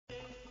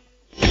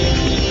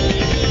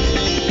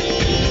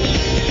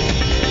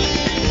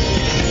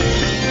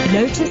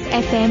Lotus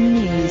FM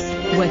News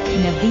with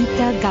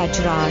Navita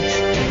Gajraj.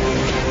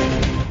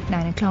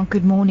 9 o'clock,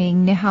 good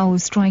morning. Nehau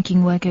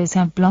striking workers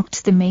have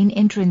blocked the main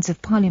entrance of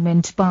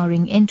Parliament,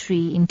 barring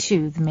entry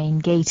into the main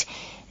gate.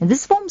 And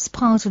this forms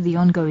part of the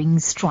ongoing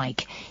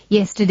strike.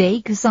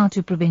 Yesterday,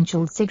 Kusatu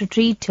Provincial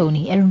Secretary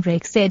Tony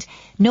Ehrenreich said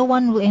no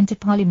one will enter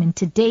Parliament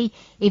today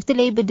if the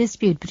labour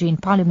dispute between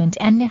Parliament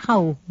and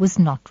Nehau was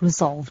not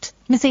resolved.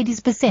 Mercedes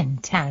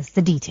Percent has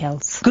the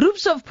details.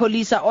 Groups of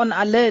police are on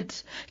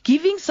alert,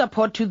 giving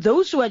support to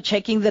those who are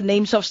checking the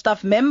names of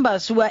staff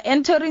members who are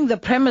entering the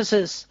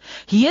premises.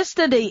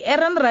 Yesterday,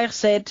 Ehrenreich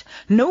said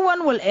no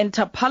one will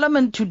enter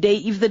Parliament today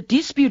if the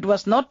dispute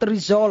was not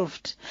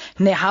resolved.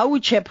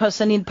 Nehau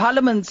chairperson in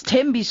Parliament,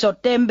 Thembi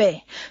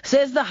Sotembe,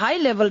 says the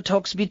high-level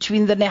talks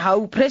between the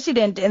Nehau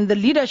president and the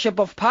leadership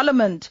of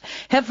Parliament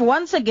have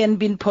once again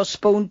been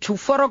postponed to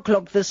 4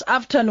 o'clock this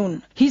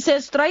afternoon. He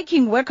says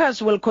striking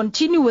workers will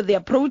continue with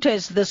their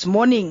protest this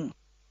morning.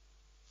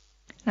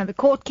 Now, the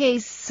court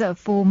case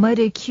for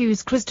murder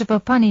accused Christopher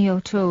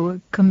Panayiotou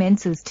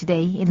commences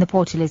today in the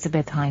Port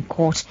Elizabeth High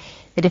Court.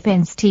 The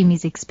defence team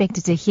is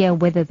expected to hear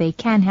whether they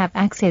can have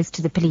access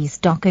to the police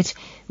docket,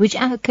 which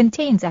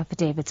contains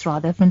affidavits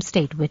from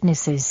state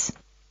witnesses.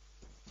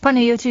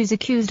 Panayiotou is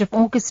accused of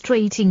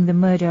orchestrating the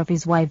murder of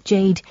his wife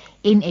Jade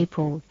in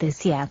April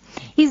this year.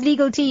 His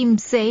legal team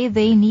say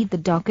they need the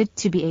docket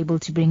to be able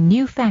to bring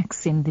new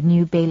facts in the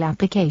new bail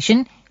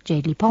application.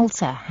 J.D.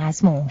 Polser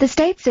has more. The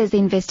state says the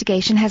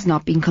investigation has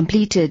not been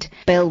completed.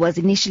 Bail was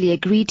initially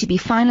agreed to be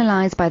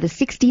finalized by the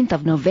 16th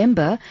of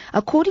November,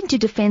 according to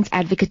Defence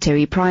Advocate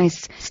Terry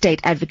Price.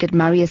 State Advocate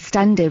Marius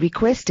Stande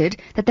requested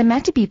that the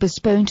matter be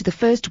postponed to the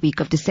first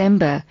week of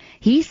December.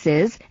 He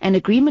says an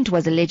agreement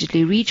was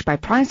allegedly reached by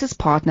Price's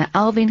partner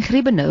Alvin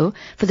Gribeno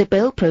for the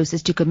bail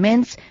process to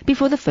commence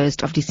before the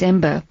 1st of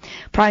December.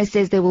 Price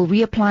says they will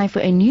reapply for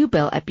a new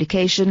bail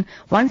application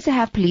once they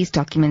have police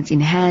documents in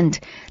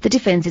hand. The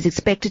defence is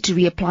expected to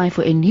reapply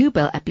for a new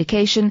bail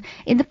application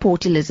in the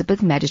Port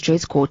Elizabeth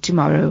Magistrates Court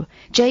tomorrow.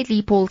 Jade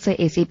Lee Polser,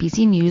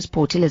 SABC News,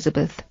 Port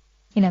Elizabeth.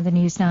 In other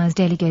news now, as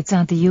delegates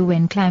at the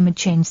UN Climate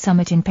Change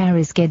Summit in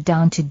Paris get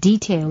down to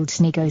detailed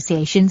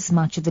negotiations,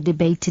 much of the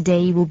debate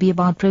today will be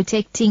about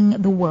protecting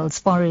the world's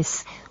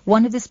forests.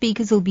 One of the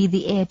speakers will be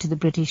the heir to the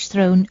British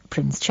throne,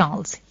 Prince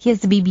Charles.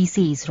 Here's the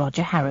BBC's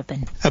Roger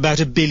Harrison. About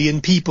 1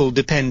 billion people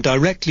depend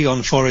directly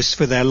on forests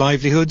for their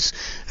livelihoods,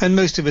 and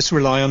most of us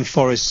rely on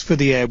forests for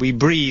the air we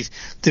breathe,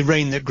 the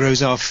rain that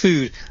grows our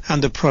food,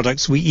 and the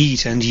products we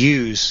eat and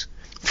use.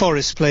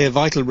 Forests play a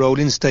vital role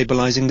in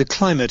stabilising the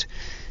climate.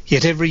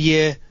 Yet every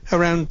year,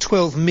 around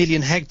 12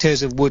 million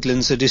hectares of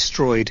woodlands are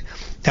destroyed.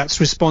 That's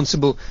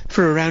responsible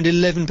for around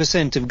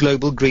 11% of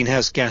global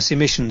greenhouse gas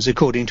emissions,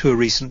 according to a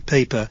recent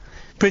paper.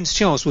 Prince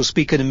Charles will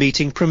speak at a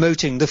meeting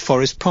promoting the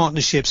forest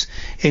partnerships,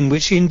 in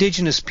which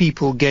indigenous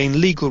people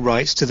gain legal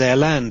rights to their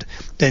land,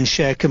 then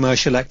share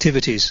commercial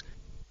activities.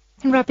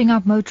 And wrapping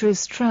up,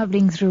 motorists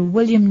travelling through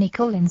William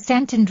Nicol and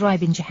Stanton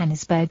Drive in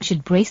Johannesburg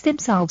should brace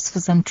themselves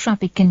for some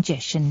traffic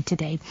congestion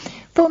today.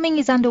 Filming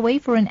is underway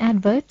for an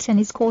advert and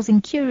is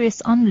causing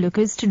curious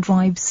onlookers to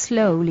drive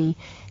slowly.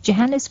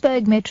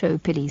 Johannesburg Metro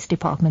Police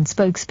Department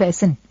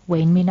spokesperson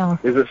Wayne Minnar.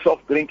 There's a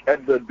soft drink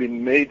advert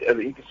being made at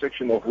the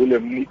intersection of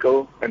William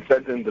Nicol and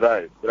Stanton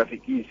Drive.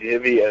 Traffic is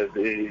heavy as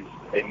there is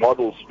a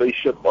model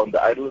spaceship on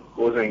the island,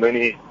 causing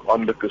many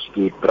onlookers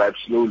to drive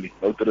slowly.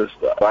 Motorists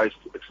are advised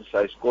to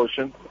exercise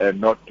caution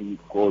and not to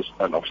cause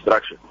an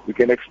obstruction. We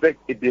can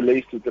expect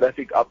delays to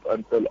traffic up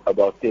until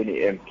about 10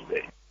 a.m.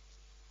 today.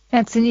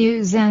 That's the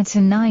news at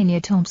 9. Your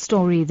top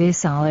story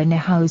this hour.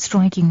 Nehau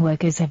striking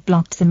workers have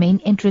blocked the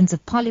main entrance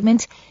of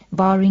Parliament,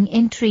 barring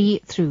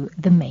entry through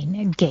the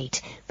main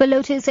gate. For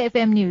Lotus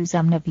FM News,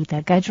 I'm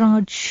Navita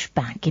Gajraj.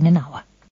 Back in an hour.